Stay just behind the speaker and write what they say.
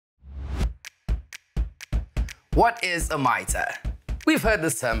What is a mitre? We've heard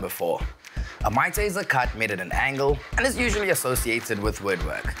this term before. A mitre is a cut made at an angle and is usually associated with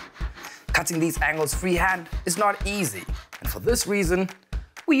woodwork. Cutting these angles freehand is not easy, and for this reason,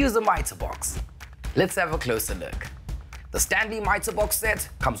 we use a mitre box. Let's have a closer look. The Stanley Mitre box set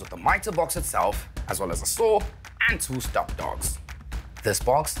comes with the mitre box itself, as well as a saw and 2 stop dogs. This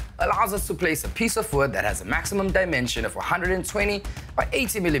box allows us to place a piece of wood that has a maximum dimension of 120 by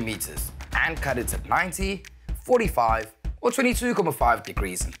 80 millimeters and cut it at 90, 45 or 22.5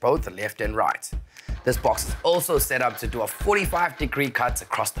 degrees in both the left and right. This box is also set up to do a 45-degree cut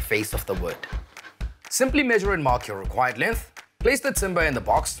across the face of the wood. Simply measure and mark your required length, place the timber in the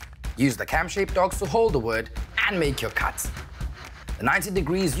box, use the cam-shaped dogs to hold the wood and make your cut. The 90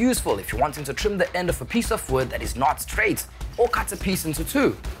 degree is useful if you're wanting to trim the end of a piece of wood that is not straight or cut a piece into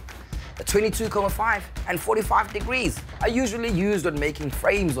 2. The 22.5 and 45 degrees are usually used when making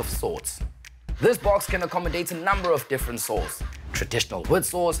frames of sorts. This box can accommodate a number of different saws: traditional wood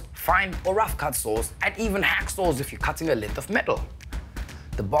saws, fine or rough cut saws, and even hacksaws if you're cutting a length of metal.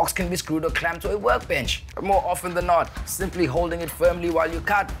 The box can be screwed or clamped to a workbench, but more often than not, simply holding it firmly while you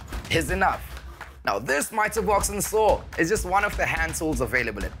cut is enough. Now this mitre box and saw is just one of the hand tools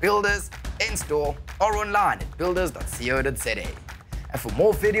available at builders, in-store or online at builders.co.za. And for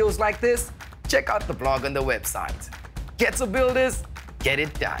more videos like this, check out the blog on the website. Get to Builders, get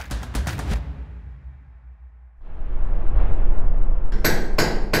it done.